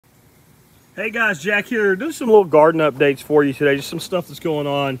Hey guys, Jack here. Doing some little garden updates for you today, just some stuff that's going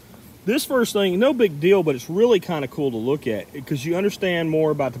on. This first thing, no big deal, but it's really kind of cool to look at because you understand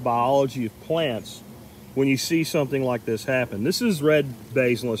more about the biology of plants when you see something like this happen. This is red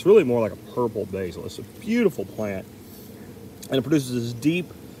basil. It's really more like a purple basil. It's a beautiful plant, and it produces this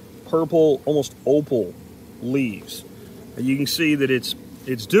deep purple, almost opal leaves. And you can see that it's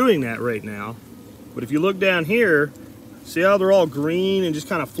doing that right now. But if you look down here, see how they're all green and just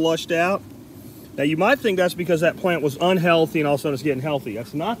kind of flushed out? Now you might think that's because that plant was unhealthy and all of a sudden it's getting healthy.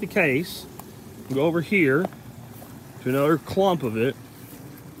 That's not the case. Go over here to another clump of it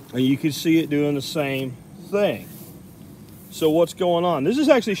and you can see it doing the same thing. So what's going on? This is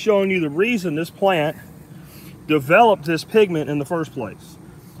actually showing you the reason this plant developed this pigment in the first place.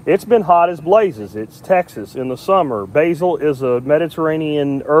 It's been hot as blazes. It's Texas in the summer. Basil is a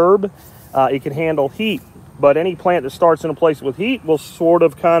Mediterranean herb. It can handle heat, but any plant that starts in a place with heat will sort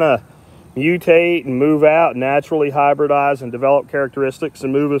of kind of mutate and move out, naturally hybridize and develop characteristics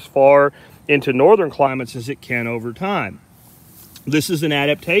and move as far into northern climates as it can over time. This is an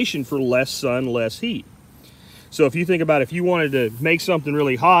adaptation for less sun, less heat. So if you think about if you wanted to make something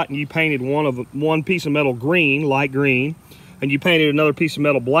really hot and you painted one piece of metal green, light green, and you painted another piece of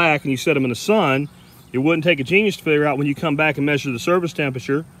metal black and you set them in the sun, it wouldn't take a genius to figure out when you come back and measure the surface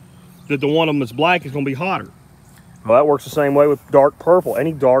temperature that the one of them that's black is going to be hotter. Well, that works the same way with dark purple.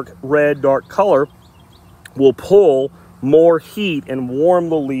 Any dark red, dark color will pull more heat and warm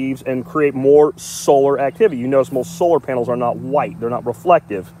the leaves and create more solar activity. You notice most solar panels are not white. They're not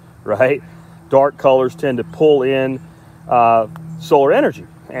reflective, right? Dark colors tend to pull in solar energy,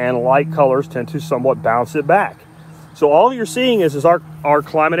 and light colors tend to somewhat bounce it back. So all you're seeing is our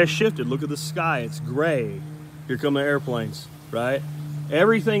climate has shifted. Look at the sky. It's gray. Here come the airplanes, right?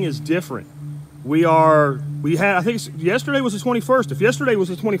 Everything is different. I think yesterday was the 21st. If yesterday was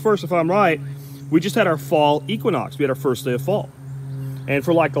the 21st, if I'm right, we just had our fall equinox. We had our first day of fall. And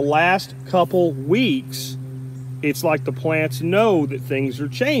for like the last couple weeks, it's like the plants know that things are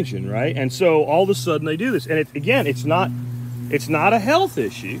changing, right? And so all of a sudden they do this. And it's not a health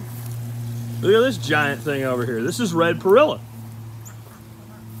issue. Look at this giant thing over here. This is red perilla.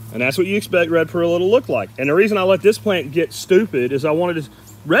 And that's what you expect red perilla to look like. And the reason I let this plant get stupid is I wanted to...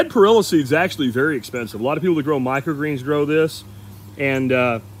 Red perilla seed is actually very expensive. A lot of people that grow microgreens grow this, and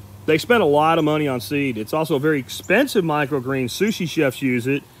they spend a lot of money on seed. It's also a very expensive microgreen. Sushi chefs use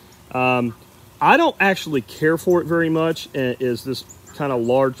it. I don't actually care for it very much as this kind of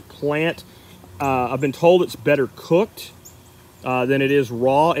large plant. I've been told it's better cooked than it is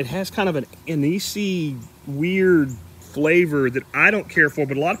raw. It has kind of an anisey, weird flavor that I don't care for,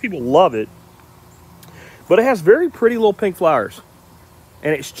 but a lot of people love it. But it has very pretty little pink flowers.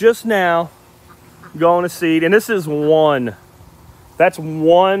 And it's just now going to seed. And this is that's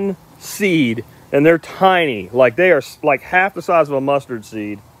one seed. And they're tiny. Like they are like half the size of a mustard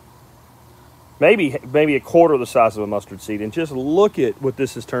seed. Maybe a quarter of the size of a mustard seed. And just look at what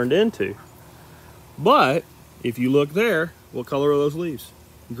this has turned into. But if you look there, what color are those leaves?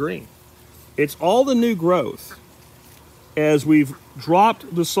 Green. It's all the new growth. As we've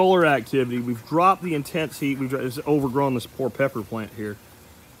dropped the solar activity, we've dropped the intense heat, it's overgrown this poor pepper plant here.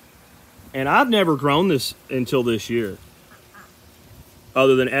 And I've never grown this until this year,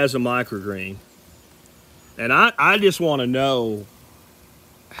 other than as a microgreen. And I just want to know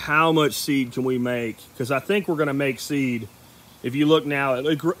how much seed can we make, because I think we're going to make seed. If you look now, I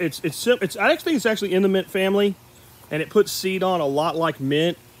actually think it's actually in the mint family, and it puts seed on a lot like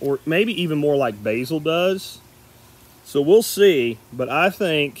mint, or maybe even more like basil does. So we'll see, but I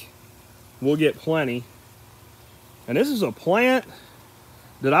think we'll get plenty. And this is a plant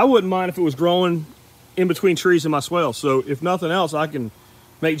that I wouldn't mind if it was growing in between trees in my swales. So if nothing else, I can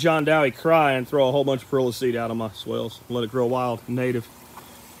make John Dowie cry and throw a whole bunch of perilla seed out of my swales and let it grow wild and native.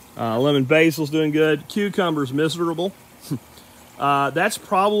 Lemon basil's doing good. Cucumber's miserable. That's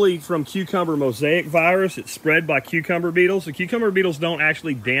probably from cucumber mosaic virus. It's spread by cucumber beetles. The cucumber beetles don't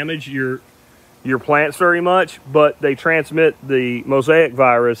actually damage your plants very much, but they transmit the mosaic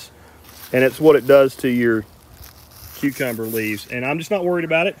virus, and it's what it does to your cucumber leaves. And I'm just not worried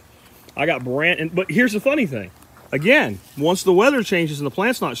about it. I got but here's the funny thing. Again, once the weather changes and the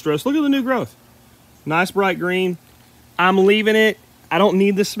plant's not stressed, look at the new growth. Nice bright green. I'm leaving it. I don't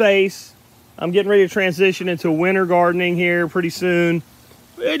need the space. I'm getting ready to transition into winter gardening here pretty soon.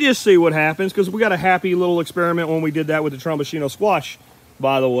 We'll just see what happens, because we got a happy little experiment when we did that with the Tromboncino squash,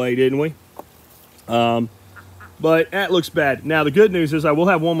 by the way, didn't we? But that looks bad. Now, the good news is I will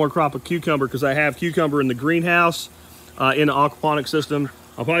have one more crop of cucumber, because I have cucumber in the greenhouse, in the aquaponic system.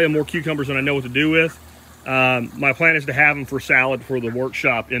 I'll probably have more cucumbers than I know what to do with. My plan is to have them for salad for the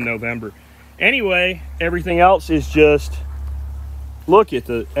workshop in November. Anyway, everything else is just, look at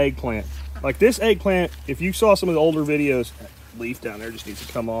the eggplant. Like this eggplant, if you saw some of the older videos, leaf down there just needs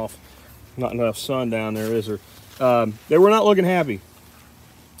to come off. Not enough sun down there, is there? They were not looking happy.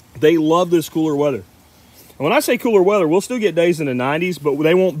 They love this cooler weather. And when I say cooler weather, we'll still get days in the 90s, but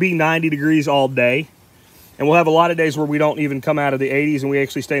they won't be 90 degrees all day. And we'll have a lot of days where we don't even come out of the 80s and we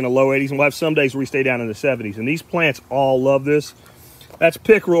actually stay in the low 80s. And we'll have some days where we stay down in the 70s. And these plants all love this. That's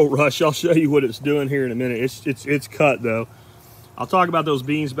pickerel rush. I'll show you what it's doing here in a minute. It's cut though. I'll talk about those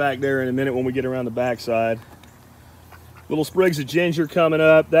beans back there in a minute when we get around the backside. Little sprigs of ginger coming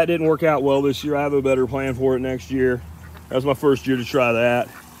up. That didn't work out well this year. I have a better plan for it next year. That was my first year to try that.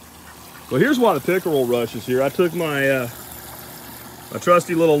 Well, here's why the pickerel rush is here. I took my my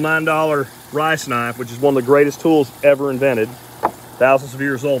trusty little $9 rice knife, which is one of the greatest tools ever invented. Thousands of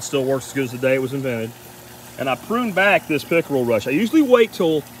years old, still works as good as the day it was invented. And I pruned back this pickerel rush. I usually wait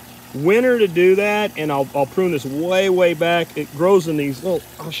till winter to do that, and I'll prune this way back. It grows in these little,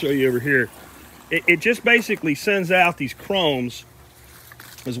 I'll show you over here. It just basically sends out these chromes,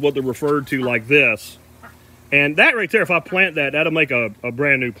 is what they're referred to, like this. And that right there, if I plant that, that'll make a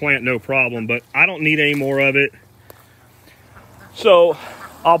brand new plant, no problem. But I don't need any more of it. So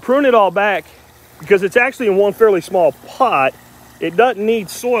I'll prune it all back because it's actually in one fairly small pot. It doesn't need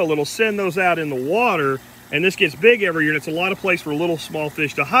soil. It'll send those out in the water. And this gets big every year. And it's a lot of place for little small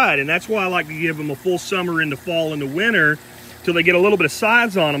fish to hide. And that's why I like to give them a full summer into fall into winter till they get a little bit of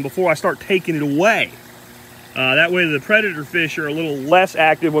size on them before I start taking it away. That way the predator fish are a little less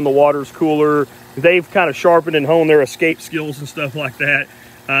active when the water's cooler. They've kind of sharpened and honed their escape skills and stuff like that.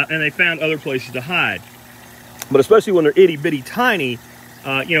 And they found other places to hide. But especially when they're itty bitty tiny,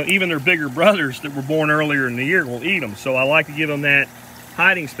 you know, even their bigger brothers that were born earlier in the year will eat them. So I like to give them that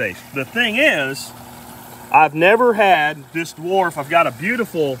hiding space. The thing is, I've never had this dwarf. I've got a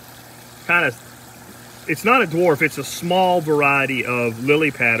beautiful kind of, it's not a dwarf, it's a small variety of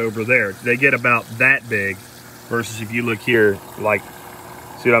lily pad over there. They get about that big versus if you look here, like,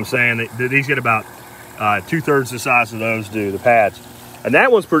 see what I'm saying? These get about 2/3 the size of those do, the pads. And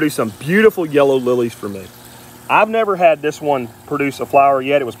that one's produced some beautiful yellow lilies for me. I've never had this one produce a flower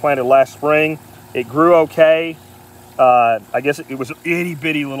yet. It was planted last spring. It grew okay. I guess it was an itty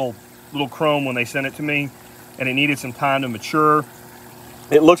bitty little chrome when they sent it to me, and it needed some time to mature.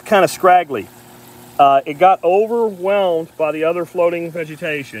 It looks kind of scraggly. It got overwhelmed by the other floating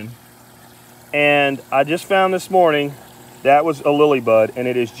vegetation, and I just found this morning that was a lily bud, and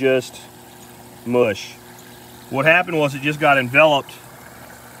it is just mush. What happened was it just got enveloped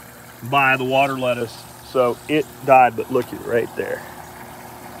by the water lettuce, so it died. But look at right there.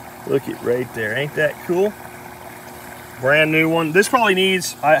 Look at right there. Ain't that cool? Brand new one. This probably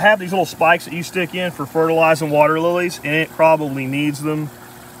needs, I have these little spikes that you stick in for fertilizing water lilies, and it probably needs them.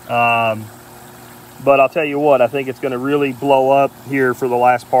 But I'll tell you what, I think it's going to really blow up here for the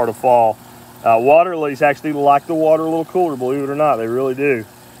last part of fall. Water lilies actually like the water a little cooler, believe it or not. They really do.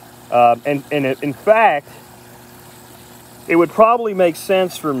 And in fact, it would probably make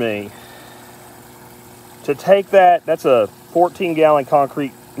sense for me to take that's a 14-gallon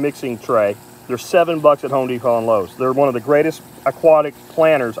concrete mixing tray. They're $7 at Home Depot and Lowe's. They're one of the greatest aquatic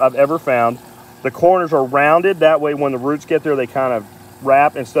planters I've ever found. The corners are rounded. That way when the roots get there, they kind of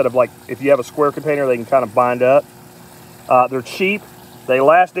wrap instead of, like, if you have a square container, they can kind of bind up. They're cheap. They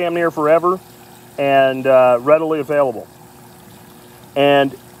last damn near forever and readily available.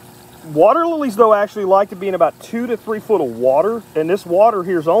 And water lilies, though, actually like to be in about 2 to 3 foot of water. And this water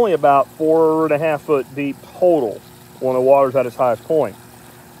here is only about 4.5 foot deep total when the water's at its highest point.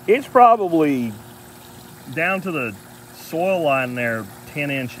 It's probably down to the soil line there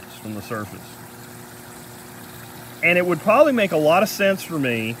 10 inches from the surface. And it would probably make a lot of sense for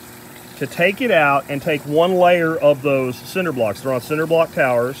me to take it out and take one layer of those cinder blocks. They're on cinder block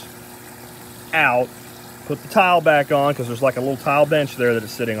towers out, put the tile back on because there's like a little tile bench there that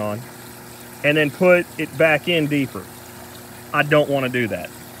it's sitting on, and then put it back in deeper. I don't want to do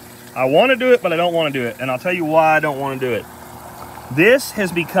that. I want to do it, but I don't want to do it. And I'll tell you why I don't want to do it. This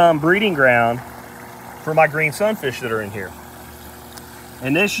has become breeding ground for my green sunfish that are in here.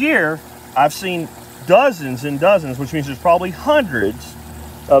 And this year, I've seen dozens and dozens, which means there's probably hundreds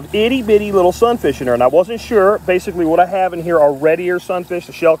of itty bitty little sunfish in there. And I wasn't sure. Basically, what I have in here are red ear sunfish,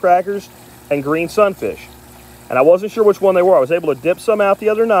 the shell crackers, and green sunfish. And I wasn't sure which one they were. I was able to dip some out the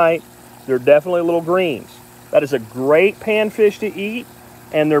other night. They're definitely little greens. That is a great panfish to eat.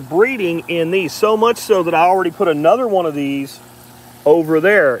 And they're breeding in these, so much so that I already put another one of these over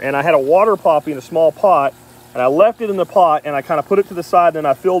there, and I had a water poppy in a small pot, and I left it in the pot, and I kind of put it to the side, and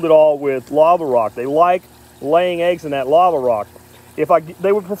I filled it all with lava rock. They like laying eggs in that lava rock.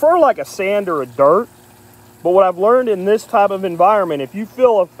 They would prefer like a sand or a dirt. But what I've learned in this type of environment, if you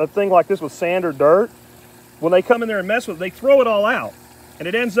fill a thing like this with sand or dirt, when they come in there and mess with it, they throw it all out. And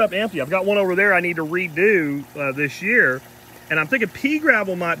it ends up empty. I've got one over there I need to redo this year. And I'm thinking pea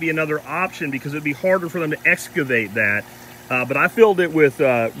gravel might be another option because it'd be harder for them to excavate that. But I filled it with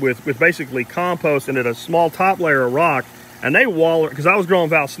basically compost and a small top layer of rock. And they waller, because I was growing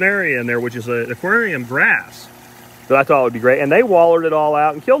Valsnaria in there, which is an aquarium grass that I thought would be great. And they wallered it all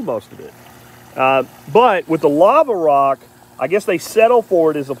out and killed most of it. But with the lava rock, I guess they settle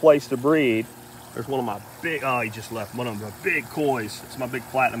for it as a place to breed. There's one of my big, oh, he just left one of my big kois. It's my big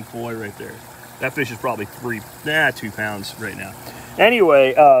platinum koi right there. That fish is probably 2 pounds right now.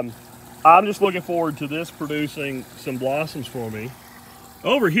 Anyway, I'm just looking forward to this producing some blossoms for me.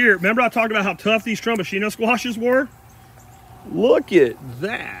 Over here, remember I talked about how tough these Trumbashino squashes were? Look at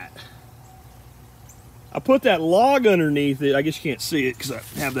that. I put that log underneath it. I guess you can't see it because I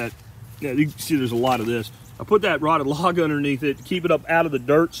have that. Yeah, you can see there's a lot of this. I put that rotted log underneath it to keep it up out of the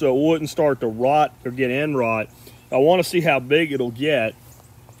dirt so it wouldn't start to rot or get end rot. I want to see how big it'll get.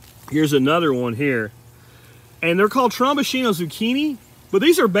 Here's another one here. And they're called Trumbashino zucchini, but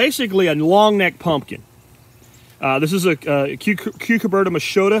these are basically a long neck pumpkin. This is a Cucuberta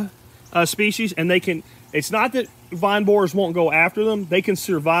machota species, and they can, it's not that vine borers won't go after them, they can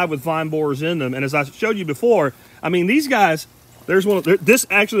survive with vine borers in them. And as I showed you before, I mean, these guys, there's one, this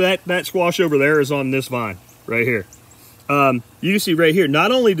actually, that squash over there is on this vine right here. You can see right here,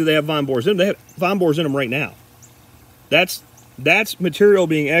 not only do they have vine borers in them, they have vine borers in them right now. That's material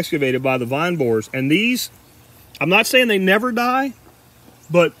being excavated by the vine borers. And these, I'm not saying they never die,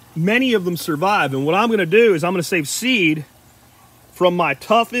 but many of them survive. And what I'm going to do is I'm going to save seed from my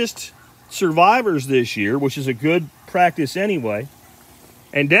toughest survivors this year, which is a good practice anyway.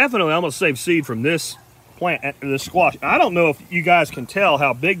 And definitely I'm going to save seed from this plant, this squash. I don't know if you guys can tell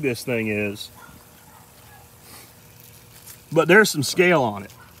how big this thing is, but there's some scale on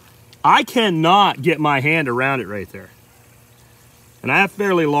it. I cannot get my hand around it right there. And I have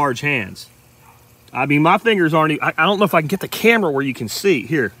fairly large hands. I mean, my fingers aren't even, I don't know if I can get the camera where you can see.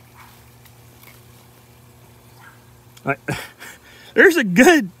 Here. There's a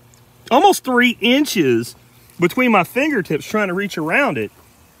good almost 3 inches between my fingertips trying to reach around it.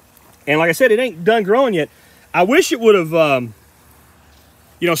 And like I said, it ain't done growing yet. I wish it would have,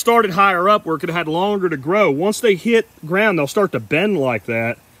 you know, started higher up where it could have had longer to grow. Once they hit ground, they'll start to bend like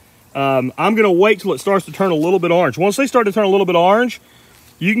that. I'm going to wait till it starts to turn a little bit orange. Once they start to turn a little bit orange,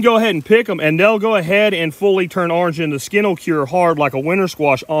 you can go ahead and pick them, and they'll go ahead and fully turn orange, and the skin will cure hard like a winter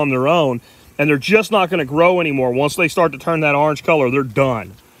squash on their own, and they're just not going to grow anymore. Once they start to turn that orange color, they're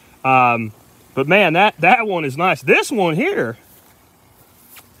done. But man, that one is nice. This one here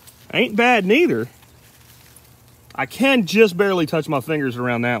ain't bad neither. I can just barely touch my fingers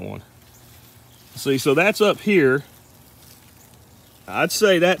around that one. See, so that's up here. I'd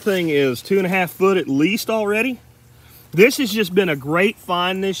say that thing is 2.5 foot at least already. This has just been a great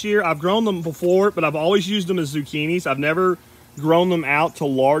find this year. I've grown them before, but I've always used them as zucchinis. I've never grown them out to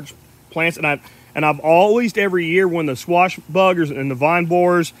large plants, and I've always, every year when the squash buggers and the vine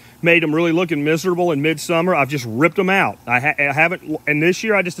borers made them really looking miserable in midsummer, I've just ripped them out. I haven't, and this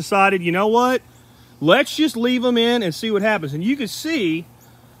year I just decided, you know what? Let's just leave them in and see what happens. And you can see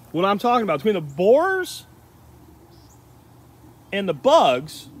what I'm talking about. Between the borers and the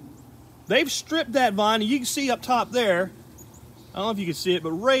bugs, they've stripped that vine, and you can see up top there, I don't know if you can see it,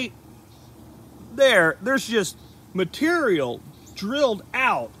 but right there, there's just material drilled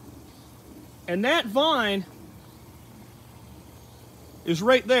out. And that vine is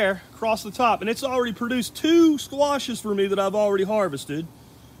right there across the top, and it's already produced 2 squashes for me that I've already harvested.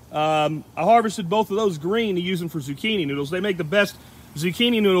 I harvested both of those green to use them for zucchini noodles. They make the best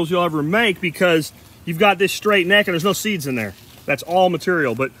zucchini noodles you'll ever make because you've got this straight neck and there's no seeds in there. That's all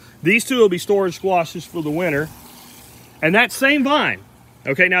material. But these 2 will be storage squashes for the winter. And that same vine,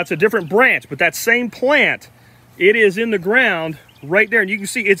 okay, now it's a different branch, but that same plant, it is in the ground right there. And you can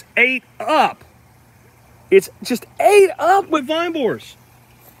see it's 8 up. It's just 8 up with vine borers.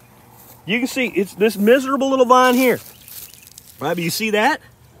 You can see it's this miserable little vine here. Right, but you see that?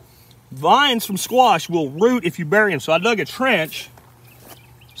 Vines from squash will root if you bury them. So I dug a trench.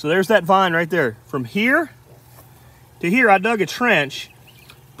 So there's that vine right there. From here to here, I dug a trench,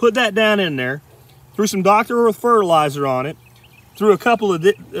 put that down in there, threw some Dr. Earth fertilizer on it, threw a couple of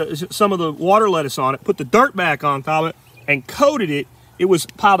some of the water lettuce on it, put the dirt back on top of it, and coated it. It was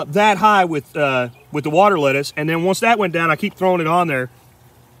piled up that high with the water lettuce, and then once that went down, I keep throwing it on there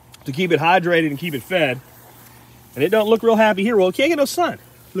to keep it hydrated and keep it fed. And it don't look real happy here. Well, it can't get no sun.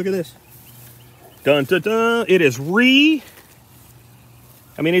 Look at this. Dun, dun, dun. It is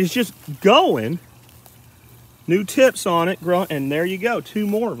I mean, it's just going. New tips on it, and there you go, 2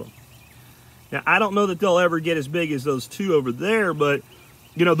 more of them. Now, I don't know that they'll ever get as big as those 2 over there, but,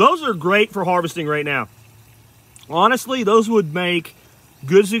 you know, those are great for harvesting right now. Honestly, those would make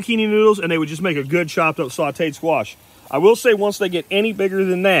good zucchini noodles, and they would just make a good chopped up sauteed squash. I will say once they get any bigger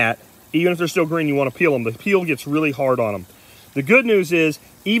than that, even if they're still green, you want to peel them. The peel gets really hard on them. The good news is,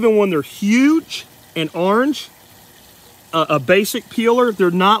 even when they're huge and orange, a basic peeler,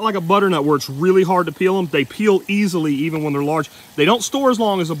 they're not like a butternut where it's really hard to peel them. They peel easily even when they're large. They don't store as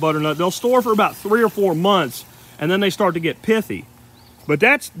long as a butternut. They'll store for about 3 or 4 months, and then they start to get pithy. But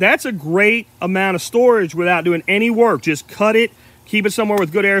that's a great amount of storage without doing any work. Just cut it, keep it somewhere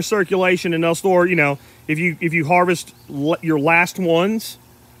with good air circulation, and they'll store, you know, if you harvest your last ones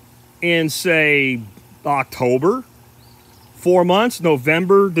in, say, October, 4 months,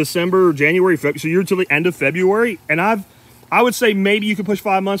 November, December, January, February, so you're till the end of February, and I would say maybe you could push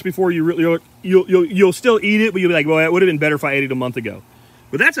 5 months before you'll still eat it, but you'll be like, well, it would have been better if I ate it a month ago.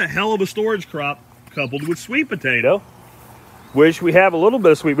 But that's a hell of a storage crop coupled with sweet potato, which we have a little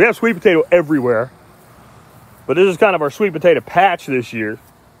bit of we have sweet potato everywhere, but this is kind of our sweet potato patch this year,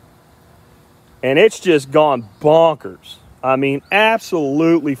 and it's just gone bonkers. I mean,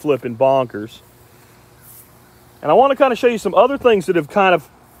 absolutely flipping bonkers. And I want to kind of show you some other things that have kind of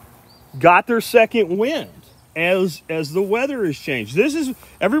got their second wind as the weather has changed.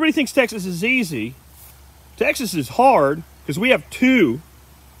 Everybody thinks Texas is easy. Texas is hard because we have two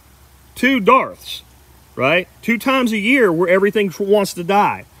Darths, right? 2 times a year where everything wants to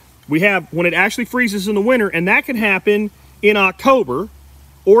die. We have when it actually freezes in the winter, and that can happen in October,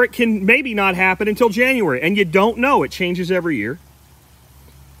 or it can maybe not happen until January, and you don't know. It changes every year.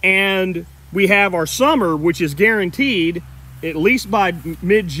 And we have our summer, which is guaranteed, at least by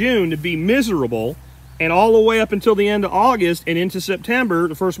mid-June, to be miserable. And all the way up until the end of August and into September,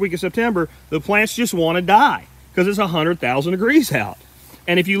 the first week of September, the plants just want to die because it's 100,000 degrees out.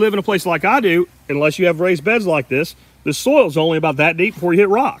 And if you live in a place like I do, unless you have raised beds like this, the soil's only about that deep before you hit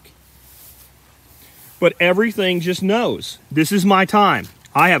rock. But everything just knows, this is my time.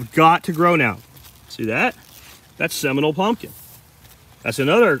 I have got to grow now. See that? That's Seminole pumpkin. That's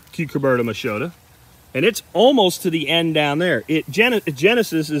another Cucuberta machota. And it's almost to the end down there.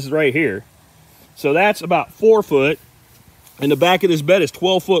 Genesis is right here. So that's about 4 foot, and the back of this bed is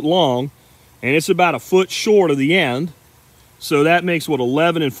 12 foot long, and it's about a foot short of the end. So that makes, what,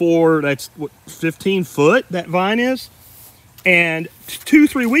 11 and 4, that's, what, 15 foot that vine is? And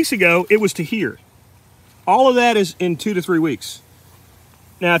 2-3 weeks ago, it was to here. All of that is in 2 to 3 weeks.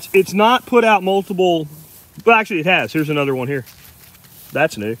 Now, it's not put out multiple, but actually it has. Here's another one here.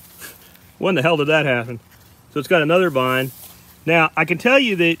 That's new. When the hell did that happen? So it's got another vine. Now, I can tell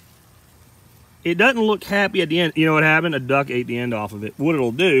you that it doesn't look happy at the end. You know what happened? A duck ate the end off of it. What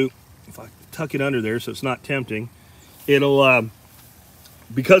it'll do, if I tuck it under there so it's not tempting, it'll,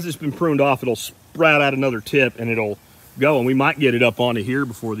 because it's been pruned off, it'll sprout out another tip and it'll go. And we might get it up onto here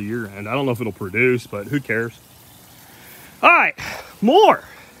before the year end. I don't know if it'll produce, but who cares? All right, more.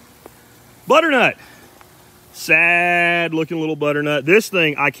 Butternut. Sad looking little butternut. This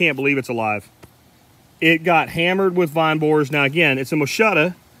thing, I can't believe it's alive. It got hammered with vine borers. Now again, it's a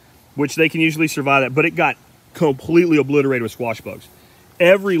machota, which they can usually survive that, but it got completely obliterated with squash bugs.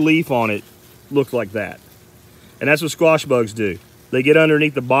 Every leaf on it looked like that. And that's what squash bugs do. They get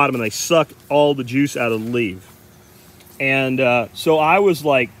underneath the bottom and they suck all the juice out of the leaf. And so I was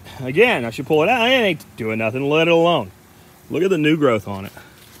like, again, I should pull it out. It ain't doing nothing, let it alone. Look at the new growth on it.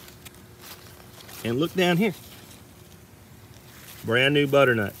 And look down here. Brand new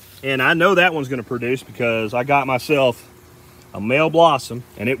butternut. And I know that one's gonna produce because I got myself a male blossom,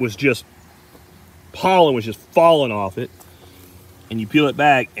 and it was just, pollen was just falling off it. And you peel it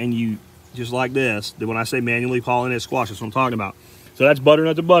back, and you, just like this, when I say manually pollinated squash, that's what I'm talking about. So that's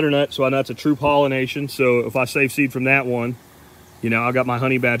butternut to butternut, so I know it's a true pollination. So if I save seed from that one, you know, I got my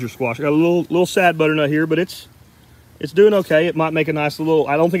honey badger squash. I got a little sad butternut here, but it's doing okay. It might make a nice little,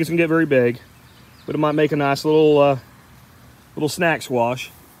 I don't think it's gonna get very big, but it might make a nice little, little snack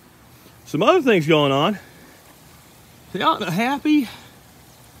squash. Some other things going on. Y'all happy?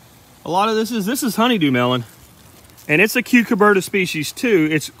 A lot of this is honeydew melon, and it's a Cucuberta species too.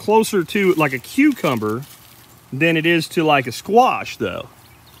 It's closer to like a cucumber than it is to like a squash though.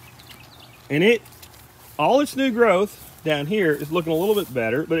 And all its new growth down here is looking a little bit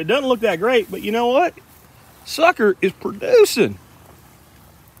better, but it doesn't look that great. But you know what? Sucker is producing.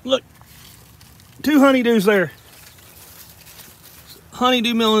 Look, 2 honeydews there.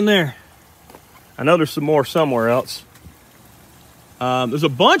 Honeydew melon there. I know there's some more somewhere else. There's a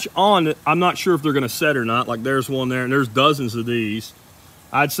bunch on that I'm not sure if they're going to set or not. Like there's one there, and there's dozens of these.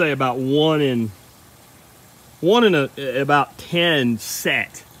 I'd say about one in about 10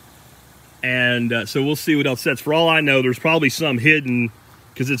 set. And so we'll see what else sets. For all I know, there's probably some hidden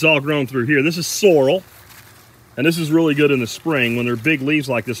because it's all grown through here. This is sorrel, and this is really good in the spring when they're big leaves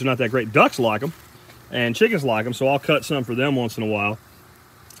like this. They're not that great. Ducks like them, and chickens like them, so I'll cut some for them once in a while.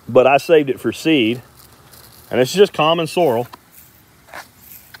 But I saved it for seed, and it's just common sorrel.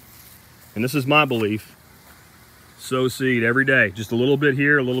 And this is my belief. Sow seed every day. Just a little bit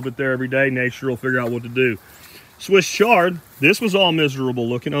here, a little bit there every day. Nature will figure out what to do. Swiss chard. This was all miserable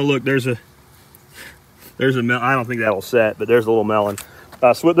looking. Oh, look, there's a melon. I don't think that'll set, but there's a little melon.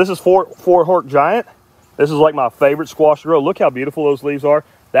 This is four hork giant. This is like my favorite squash to grow. Look how beautiful those leaves are.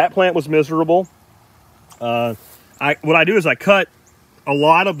 That plant was miserable. What I do is I cut a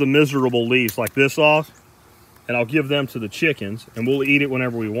lot of the miserable leaves like this off, and I'll give them to the chickens, and we'll eat it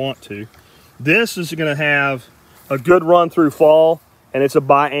whenever we want to. This is going to have a good run through fall, and it's a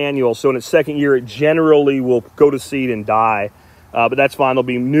biannual, so in its second year it generally will go to seed and die, but that's fine. There'll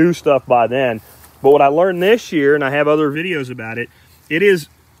be new stuff by then. But what I learned this year, and I have other videos about it,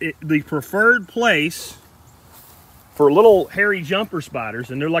 the preferred place for little hairy jumper spiders,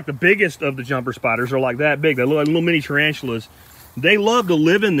 and they're like the biggest of the jumper spiders. They're like that big. They look like little mini tarantulas. They love to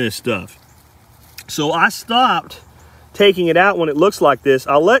live in this stuff. So I stopped taking it out when it looks like this.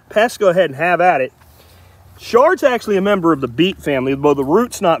 I'll let pests go ahead and have at it. Chard's actually a member of the beet family, though the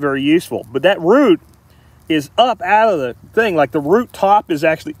root's not very useful. But that root is up out of the thing. Like the root top is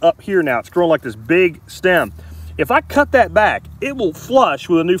actually up here now. It's growing like this big stem. If I cut that back, it will flush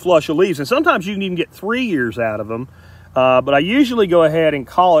with a new flush of leaves. And sometimes you can even get 3 years out of them. But I usually go ahead and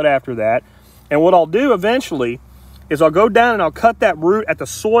call it after that. And what I'll do eventually is I'll go down and I'll cut that root at the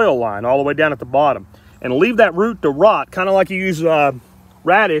soil line all the way down at the bottom and leave that root to rot, kind of like you use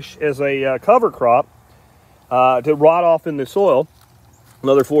radish as a cover crop to rot off in the soil.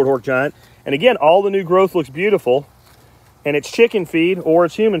 Another four hork giant. And again, all the new growth looks beautiful, and it's chicken feed or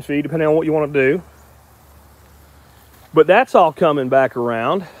it's human feed, depending on what you want to do. But that's all coming back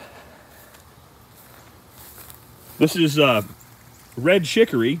around. This is red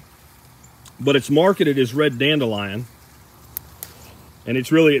chicory, but it's marketed as red dandelion. And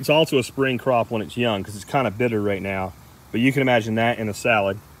it's also a spring crop when it's young because it's kind of bitter right now. But you can imagine that in a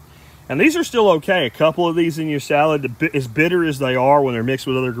salad. And these are still okay. A couple of these in your salad, as bitter as they are when they're mixed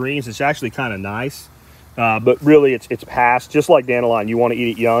with other greens, it's actually kind of nice. But really, it's past, just like dandelion. You want to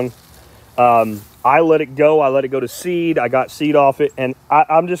eat it young. I let it go. I let it go to seed. I got seed off it. And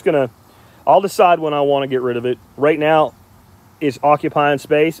I'll decide when I want to get rid of it. Right now, it's occupying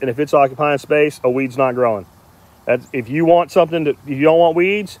space. And if it's occupying space, a weed's not growing. If you want something if you don't want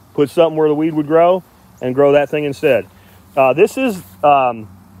weeds, put something where the weed would grow and grow that thing instead. This is, God,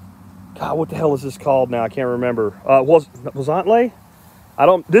 what the hell is this called now? I can't remember. Was Antle?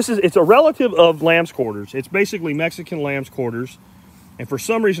 It's a relative of lamb's quarters. It's basically Mexican lamb's quarters. And for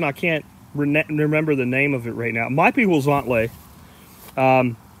some reason, I can't remember the name of it right now. It might be Antle.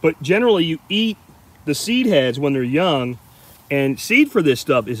 But generally, you eat the seed heads when they're young, and seed for this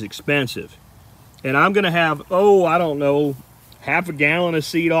stuff is expensive. And I'm going to have, I don't know, half a gallon of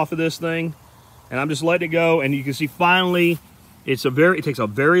seed off of this thing. And I'm just letting it go. And you can see finally, it takes a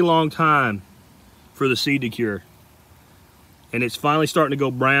very long time for the seed to cure. And it's finally starting to go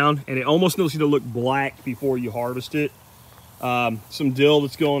brown. And it almost needs to look black before you harvest it. Some dill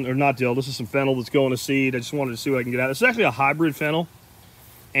that's going, or not dill, this is some fennel that's going to seed. I just wanted to see what I can get out. It's actually a hybrid fennel.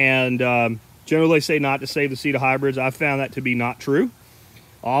 And generally they say not to save the seed of hybrids. I've found that to be not true.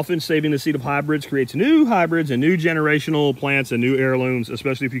 Often saving the seed of hybrids creates new hybrids and new generational plants and new heirlooms,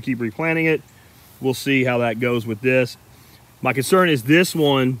 especially if you keep replanting it. We'll see how that goes with this. My concern is this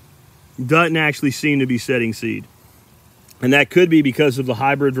one doesn't actually seem to be setting seed. And that could be because of the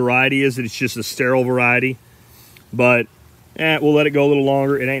hybrid variety is that it's just a sterile variety. But we'll let it go a little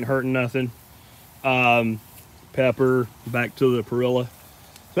longer. It ain't hurting nothing. Pepper, back to the perilla.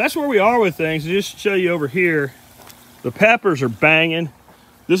 So that's where we are with things. Just to show you over here, the peppers are banging.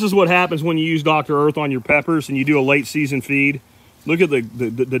 This is what happens when you use Dr. Earth on your peppers and you do a late season feed. Look at the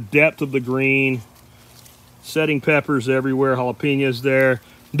depth of the green. Setting peppers everywhere, jalapenos there.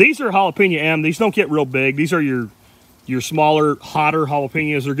 These are jalapeno M. These don't get real big. These are your smaller, hotter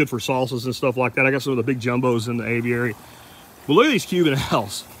jalapenos. They're good for salsas and stuff like that. I got some of the big jumbos in the aviary. But look at these Cuban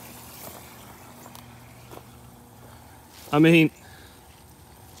owls. I mean,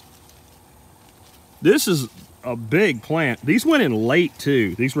 this is a big plant. These went in late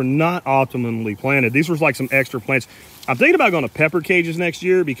too. These were not optimally planted. These were like some extra plants. I'm thinking about going to pepper cages next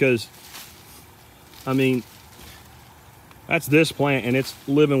year because, I mean, that's this plant and it's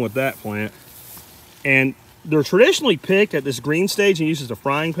living with that plant. And they're traditionally picked at this green stage and used as a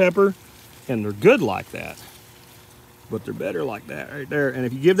frying pepper, and they're good like that. But they're better like that right there. And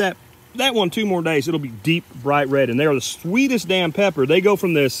if you give that one 2 more days, it'll be deep, bright red. And they are the sweetest damn pepper. They go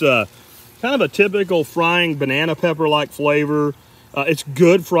from this kind of a typical frying banana pepper-like flavor. It's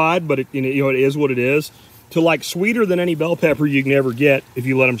good fried, but it is what it is. To like sweeter than any bell pepper you can ever get if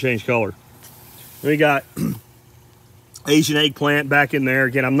you let them change color. We got Asian eggplant back in there.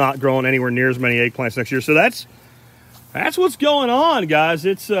 Again, I'm not growing anywhere near as many eggplants next year. So that's what's going on, guys.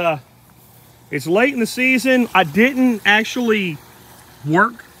 It's late in the season. I didn't actually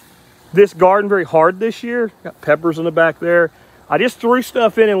work this garden very hard this year. Got peppers in the back there. I just threw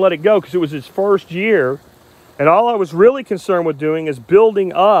stuff in and let it go because it was his first year. And all I was really concerned with doing is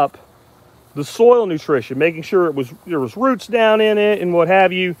building up the soil nutrition, making sure there was roots down in it and what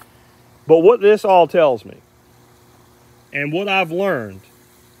have you. But what this all tells me, and what I've learned,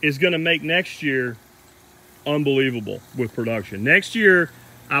 is going to make next year unbelievable with production. Next year,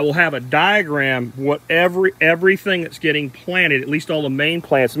 I will have a diagram what everything that's getting planted, at least all the main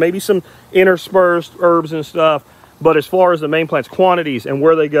plants, maybe some interspersed herbs and stuff, but as far as the main plants, quantities and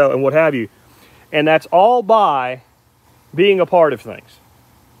where they go and what have you. And that's all by being a part of things.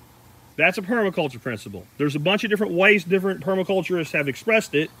 That's a permaculture principle. There's a bunch of different ways different permaculturists have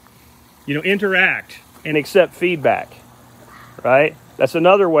expressed it. Interact and accept feedback, right? That's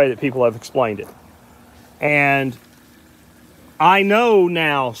another way that people have explained it. And I know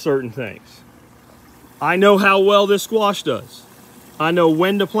now certain things. I know how well this squash does. I know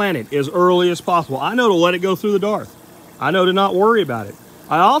when to plant it as early as possible. I know to let it go through the dark. I know to not worry about it.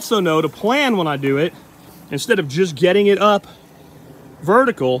 I also know to plan when I do it. Instead of just getting it up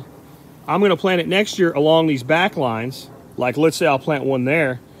vertical, I'm going to plant it next year along these back lines. Like, let's say I'll plant one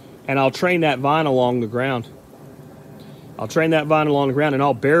there, and I'll train that vine along the ground. I'll train that vine along the ground, and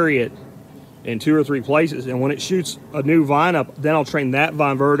I'll bury it in 2 or 3 places. And when it shoots a new vine up, then I'll train that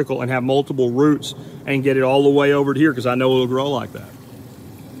vine vertical and have multiple roots and get it all the way over to here because I know it'll grow like that.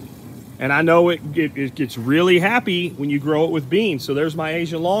 And I know it gets really happy when you grow it with beans. So there's my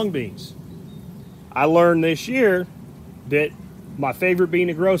Asian long beans. I learned this year that my favorite bean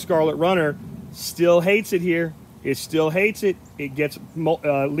to grow, Scarlet Runner, still hates it here. It still hates it. It gets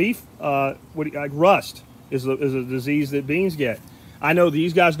leaf rust is a disease that beans get. I know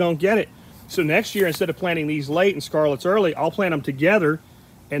these guys don't get it. So next year, instead of planting these late and scarlets early, I'll plant them together.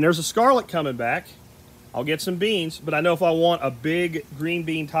 And there's a scarlet coming back. I'll get some beans, but I know if I want a big green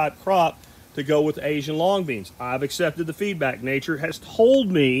bean type crop to go with Asian long beans. I've accepted the feedback. Nature has told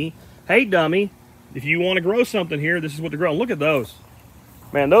me, hey, dummy, if you want to grow something here, this is what to grow. And look at those.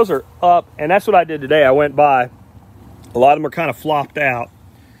 Man, those are up. And that's what I did today. I went by. A lot of them are kind of flopped out.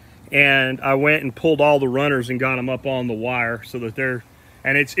 And I went and pulled all the runners and got them up on the wire so that they're...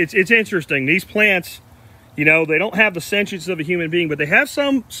 And it's interesting. These plants, they don't have the sentience of a human being, but they have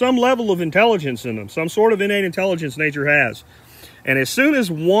some level of intelligence in them, some sort of innate intelligence nature has. And as soon as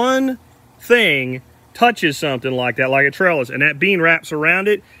one thing touches something like that, like a trellis, and that bean wraps around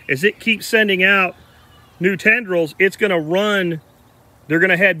it, as it keeps sending out new tendrils, it's going to run. They're going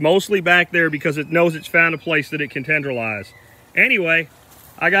to head mostly back there because it knows it's found a place that it can tendrilize. Anyway,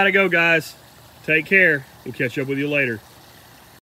 I got to go, guys. Take care. We'll catch up with you later.